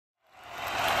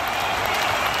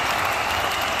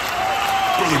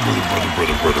Brother.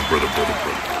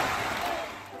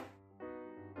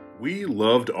 We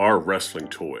loved our wrestling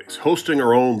toys, hosting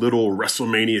our own little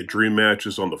WrestleMania dream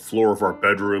matches on the floor of our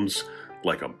bedrooms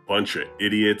like a bunch of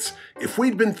idiots. If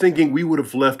we'd been thinking, we would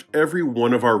have left every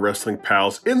one of our wrestling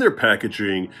pals in their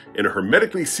packaging in a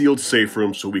hermetically sealed safe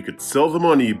room so we could sell them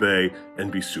on eBay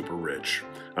and be super rich.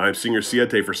 I'm Singer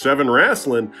Siete for 7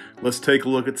 Wrestling. Let's take a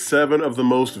look at 7 of the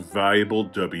most valuable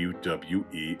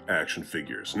WWE action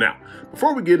figures. Now,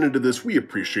 before we get into this, we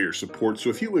appreciate your support, so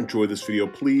if you enjoy this video,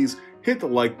 please hit the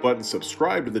like button,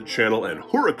 subscribe to the channel, and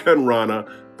Hurricane Rana,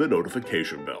 the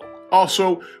notification bell.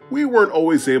 Also, we weren't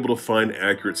always able to find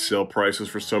accurate sale prices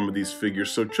for some of these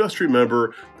figures, so just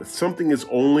remember that something is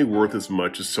only worth as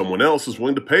much as someone else is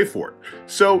willing to pay for it.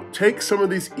 So take some of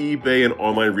these eBay and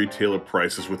online retailer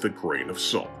prices with a grain of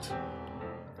salt.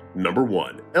 Number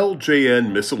 1.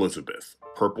 LJN Miss Elizabeth,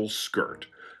 purple skirt.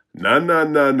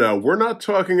 No, we're not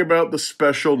talking about the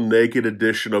special naked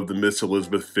edition of the Miss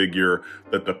Elizabeth figure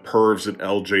that the pervs at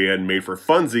LJN made for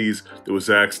funsies that was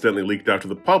accidentally leaked out to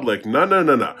the public.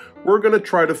 No. We're going to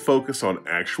try to focus on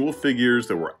actual figures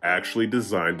that were actually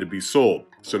designed to be sold.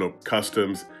 So no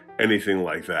customs, anything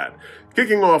like that.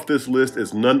 Kicking off this list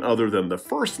is none other than the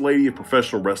First Lady of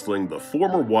Professional Wrestling, the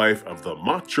former wife of the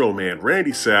Macho Man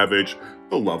Randy Savage,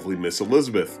 the lovely Miss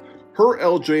Elizabeth. Her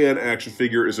LJN action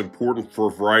figure is important for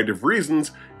a variety of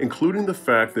reasons, including the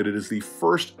fact that it is the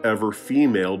first ever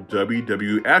female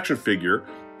WWE action figure,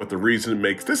 but the reason it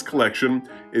makes this collection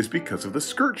is because of the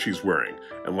skirt she's wearing.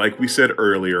 And like we said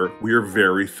earlier, we are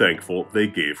very thankful they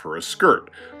gave her a skirt.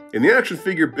 In the action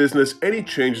figure business, any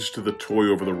changes to the toy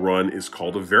over the run is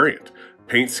called a variant.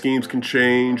 Paint schemes can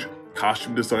change,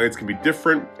 costume designs can be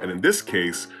different, and in this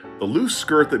case, the loose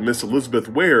skirt that Miss Elizabeth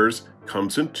wears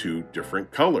comes in 2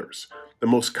 different colors. The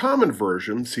most common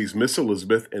version sees Miss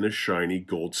Elizabeth in a shiny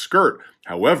gold skirt.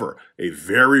 However, a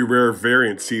very rare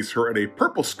variant sees her in a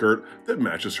purple skirt that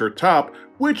matches her top,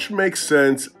 which makes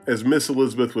sense as Miss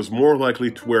Elizabeth was more likely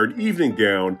to wear an evening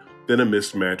gown than a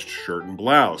mismatched shirt and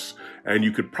blouse. And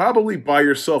you could probably buy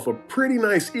yourself a pretty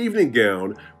nice evening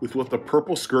gown with what the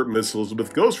purple skirt Miss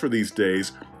Elizabeth goes for these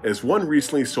days, as one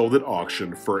recently sold at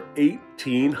auction for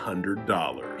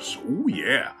 $1,800. Ooh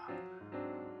yeah!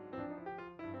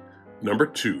 Number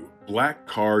 2. Black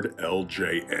Card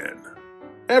LJN.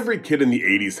 Every kid in the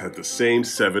 80s had the same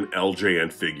 7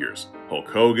 LJN figures: Hulk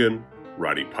Hogan,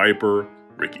 Roddy Piper,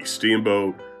 Ricky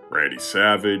Steamboat, Randy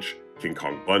Savage, King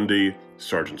Kong Bundy,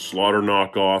 Sergeant Slaughter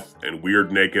knockoff, and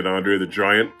Weird Naked Andre the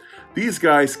Giant. These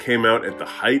guys came out at the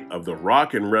height of the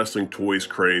rock and wrestling toys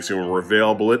craze and were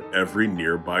available at every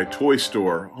nearby toy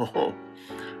store. Oh,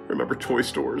 remember toy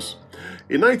stores?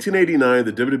 In 1989,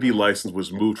 the WWE license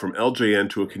was moved from LJN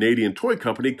to a Canadian toy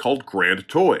company called Grand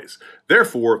Toys.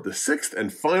 Therefore, the 6th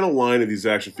and final line of these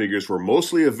action figures were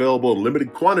mostly available in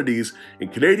limited quantities in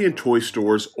Canadian toy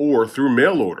stores or through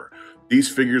mail order. These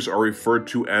figures are referred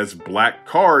to as Black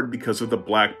Card because of the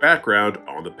black background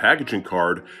on the packaging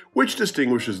card, which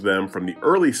distinguishes them from the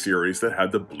early series that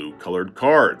had the blue-colored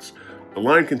cards. The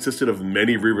line consisted of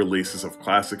many re-releases of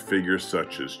classic figures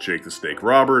such as Jake the Snake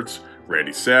Roberts,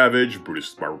 Randy Savage,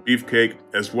 Brutus the Barber Beefcake,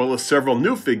 as well as several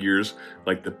new figures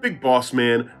like the Big Boss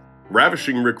Man,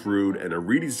 Ravishing Rick Rude, and a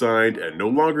redesigned and no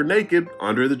longer naked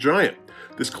Andre the Giant.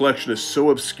 This collection is so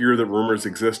obscure that rumors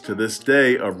exist to this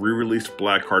day of re-released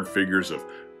Black Card figures of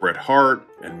Bret Hart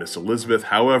and Miss Elizabeth.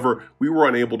 However, we were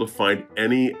unable to find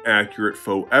any accurate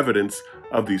faux evidence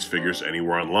of these figures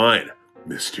anywhere online.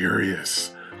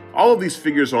 Mysterious. All of these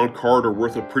figures on card are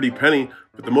worth a pretty penny,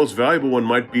 but the most valuable one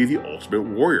might be the Ultimate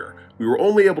Warrior. We were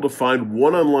only able to find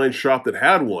one online shop that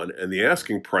had one, and the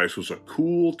asking price was a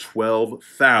cool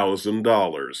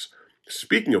 $12,000.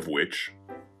 Speaking of which,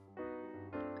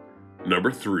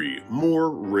 Number 3. More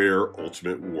rare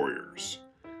Ultimate Warriors.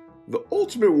 The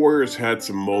Ultimate Warrior's had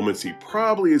some moments he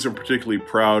probably isn't particularly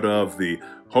proud of. The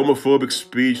homophobic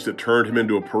speech that turned him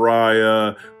into a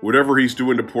pariah, whatever he's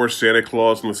doing to poor Santa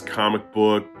Claus in this comic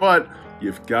book, but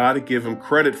you've got to give him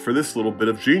credit for this little bit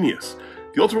of genius.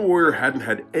 The Ultimate Warrior hadn't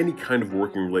had any kind of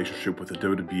working relationship with the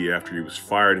WWE after he was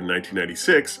fired in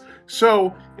 1996,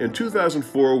 so in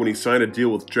 2004 when he signed a deal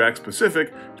with Jakks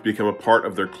Pacific to become a part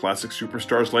of their Classic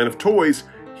Superstars line of toys,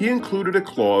 he included a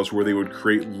clause where they would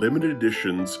create limited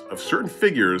editions of certain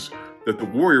figures that the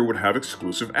Warrior would have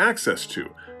exclusive access to.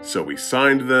 So he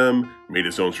signed them, made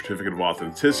his own certificate of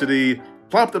authenticity,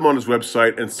 plopped them on his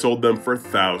website, and sold them for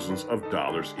thousands of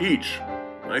dollars each.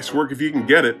 Nice work if you can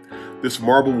get it. This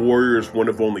Marble Warrior is one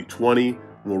of only 20 and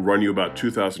will run you about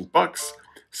 $2,000 bucks.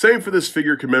 Same for this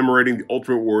figure commemorating the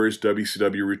Ultimate Warrior's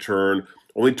WCW return.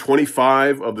 Only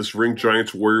 25 of this Ring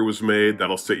Giants Warrior was made.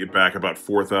 That'll set you back about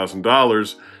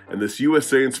 $4,000. And this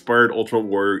USA-inspired Ultimate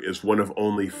Warrior is one of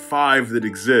only 5 that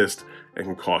exist and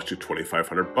can cost you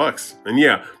 $2,500. And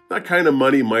yeah, that kind of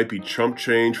money might be chump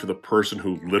change for the person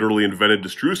who literally invented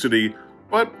Distrucity,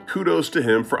 but kudos to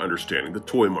him for understanding the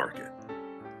toy market.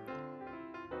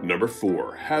 Number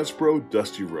 4, Hasbro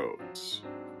Dusty Rhodes.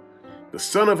 The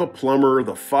son of a plumber,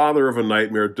 the father of a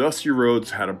nightmare, Dusty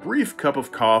Rhodes had a brief cup of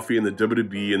coffee in the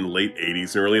WWE in the late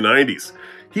 80s and early 90s.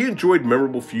 He enjoyed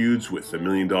memorable feuds with the $1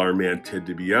 Million Man Ted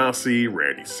DiBiase,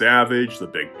 Randy Savage, the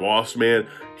Big Boss Man.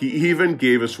 He even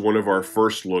gave us one of our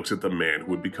first looks at the man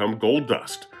who would become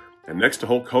Goldust. And next to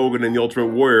Hulk Hogan and the Ultimate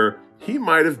Warrior, he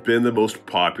might have been the most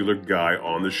popular guy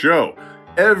on the show.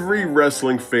 Every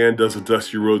wrestling fan does a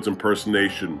Dusty Rhodes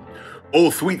impersonation. "Oh,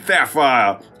 sweet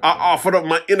Sapphire, I offered up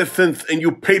my innocence and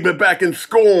you paid me back in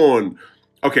scorn."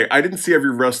 Okay, I didn't see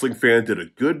every wrestling fan did a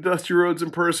good Dusty Rhodes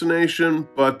impersonation,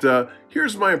 but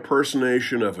here's my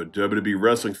impersonation of a WWE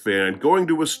wrestling fan going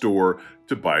to a store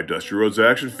to buy a Dusty Rhodes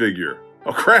action figure.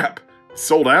 Oh crap,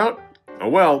 sold out? Oh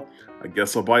well, I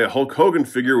guess I'll buy a Hulk Hogan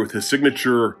figure with his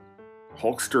signature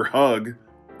Hulkster hug.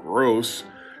 Gross.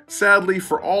 Sadly,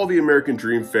 for all the American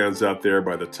Dream fans out there,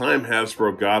 by the time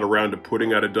Hasbro got around to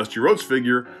putting out a Dusty Rhodes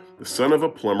figure, the son of a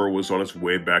plumber was on his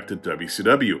way back to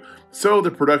WCW, so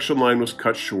the production line was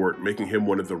cut short, making him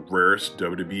one of the rarest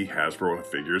WWE Hasbro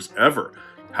figures ever.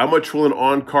 How much will an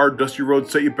on-card Dusty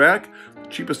Rhodes set you back? The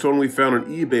cheapest one we found on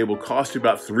eBay will cost you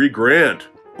about $3,000.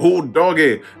 Oh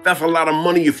doggy, that's a lot of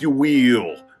money if you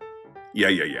will. Yeah,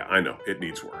 I know, it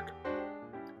needs work.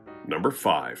 Number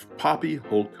 5, Poppy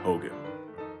Hulk Hogan.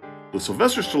 The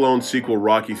Sylvester Stallone sequel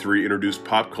Rocky III introduced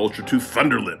pop culture to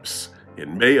Thunderlips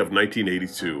in May of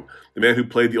 1982. The man who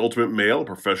played the Ultimate Male, a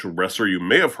professional wrestler you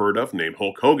may have heard of named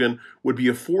Hulk Hogan, would be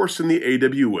a force in the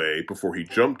AWA before he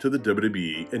jumped to the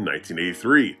WWE in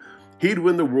 1983. He'd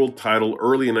win the world title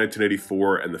early in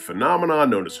 1984, and the phenomenon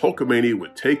known as Hulkamania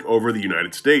would take over the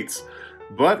United States.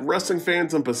 But wrestling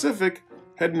fans in Pacific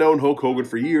had known Hulk Hogan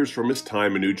for years from his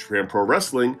time in New Japan Pro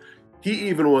Wrestling. He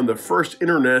even won the first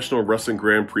International Wrestling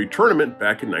Grand Prix tournament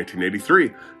back in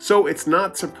 1983, so it's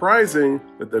not surprising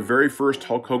that the very first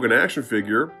Hulk Hogan action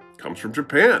figure comes from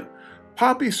Japan.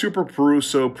 Poppy Super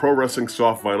Peruso Pro Wrestling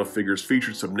soft vinyl figures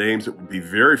featured some names that would be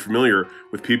very familiar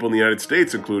with people in the United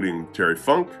States, including Terry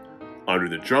Funk, Andre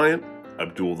the Giant,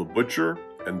 Abdul the Butcher,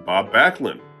 and Bob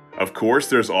Backlund. Of course,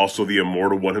 there's also the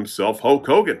immortal one himself, Hulk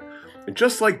Hogan. And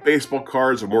just like baseball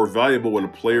cards are more valuable when a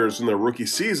player is in their rookie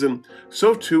season,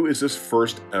 so too is this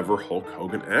first ever Hulk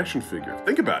Hogan action figure.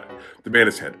 Think about it. The man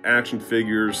has had action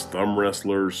figures, thumb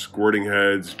wrestlers, squirting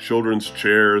heads, children's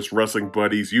chairs, wrestling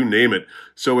buddies, you name it.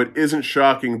 So it isn't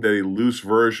shocking that a loose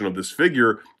version of this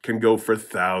figure can go for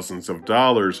thousands of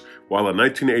dollars, while a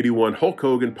 1981 Hulk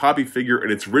Hogan Poppy figure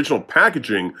in its original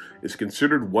packaging is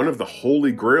considered one of the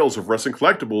holy grails of wrestling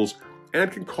collectibles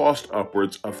and can cost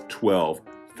upwards of $12,000.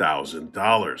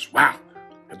 Wow,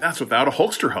 and that's without a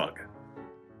Hulkster hug.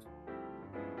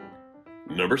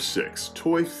 Number 6,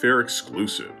 Toy Fair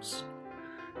exclusives.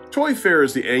 Toy Fair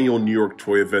is the annual New York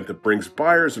toy event that brings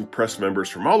buyers and press members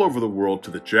from all over the world to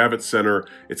the Javits Center.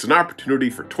 It's an opportunity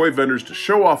for toy vendors to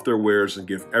show off their wares and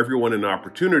give everyone an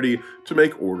opportunity to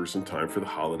make orders in time for the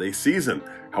holiday season.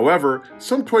 However,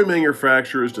 some toy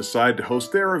manufacturers decide to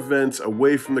host their events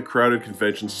away from the crowded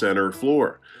convention center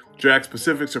floor. Jakks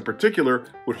Pacifics in particular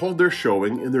would hold their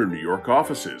showing in their New York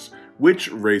offices, which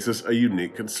raises a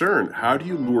unique concern. How do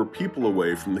you lure people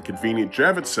away from the convenient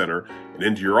Javits Center and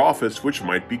into your office, which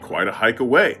might be quite a hike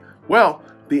away? Well,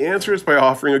 the answer is by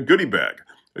offering a goodie bag.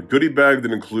 A goodie bag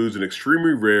that includes an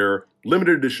extremely rare,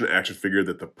 limited edition action figure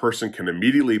that the person can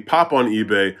immediately pop on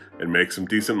eBay and make some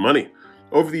decent money.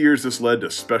 Over the years, this led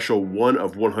to special 1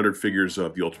 of 100 figures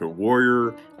of the Ultimate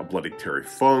Warrior, a bloody Terry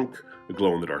Funk, the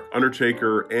glow-in-the-dark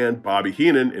Undertaker, and Bobby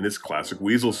Heenan in his classic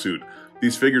Weasel suit.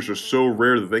 These figures are so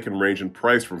rare that they can range in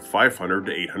price from $500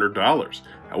 to $800.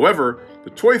 However, the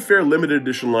Toy Fair limited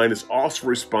edition line is also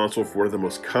responsible for one of the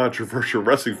most controversial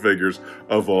wrestling figures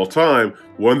of all time,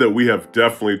 one that we have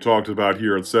definitely talked about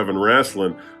here on 7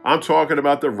 Wrestling. I'm talking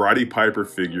about the Roddy Piper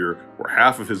figure, where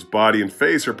half of his body and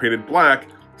face are painted black,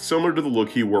 similar to the look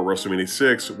he wore at WrestleMania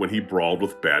 6 when he brawled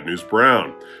with Bad News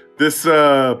Brown. This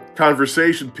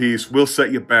conversation piece will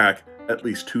set you back at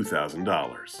least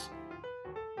 $2,000.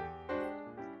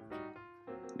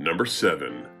 Number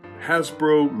 7,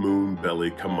 Hasbro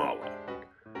Moonbelly Kamala.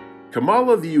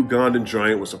 Kamala the Ugandan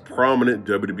giant was a prominent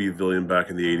WWE villain back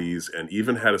in the 80s and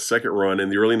even had a second run in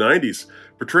the early 90s.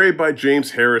 Portrayed by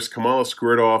James Harris, Kamala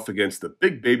squared off against the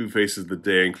big babyfaces of the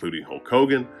day, including Hulk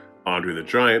Hogan, Andre the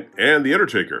Giant, and The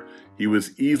Undertaker. He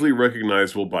was easily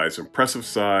recognizable by his impressive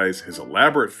size, his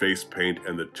elaborate face paint,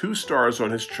 and the 2 stars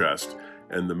on his chest,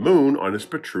 and the moon on his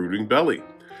protruding belly.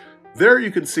 There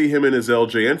you can see him in his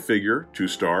LJN figure, 2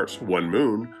 stars, 1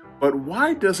 moon, but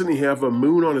why doesn't he have a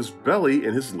moon on his belly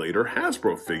in his later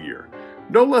Hasbro figure?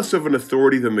 No less of an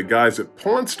authority than the guys at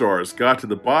Pawn Stars got to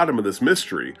the bottom of this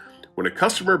mystery when a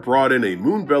customer brought in a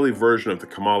moonbelly version of the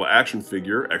Kamala action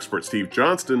figure. Expert Steve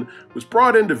Johnston was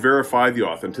brought in to verify the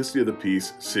authenticity of the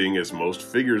piece, seeing as most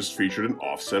figures featured an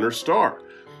off-center star.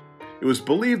 It was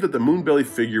believed that the moonbelly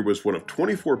figure was one of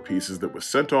 24 pieces that was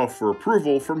sent off for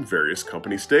approval from various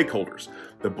company stakeholders.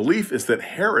 The belief is that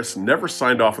Harris never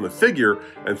signed off on the figure,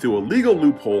 and through a legal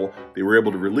loophole, they were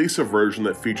able to release a version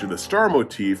that featured the star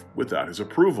motif without his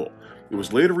approval. It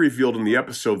was later revealed in the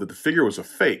episode that the figure was a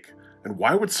fake. And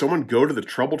why would someone go to the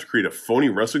trouble to create a phony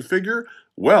wrestling figure?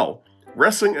 Well,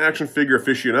 wrestling action figure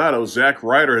aficionado Zack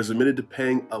Ryder has admitted to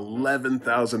paying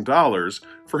 $11,000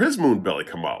 for his moonbelly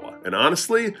Kamala. And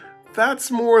honestly,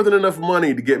 that's more than enough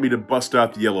money to get me to bust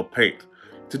out the yellow paint.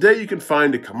 Today you can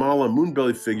find a Kamala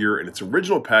moonbelly figure in its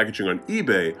original packaging on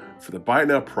eBay for the buy it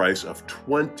now price of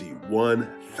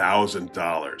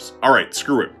 $21,000. Alright,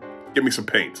 screw it. Get me some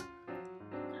paint.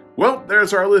 Well,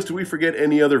 there's our list. Did we forget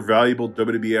any other valuable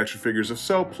WWE action figures? If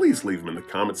so, please leave them in the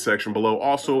comments section below.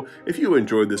 Also, if you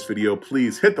enjoyed this video,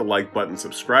 please hit the like button,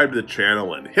 subscribe to the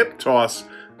channel, and hip toss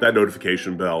that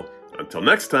notification bell. Until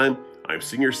next time, I'm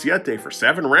Senior Siete for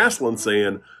 7 Wrestling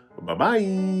saying bye-bye.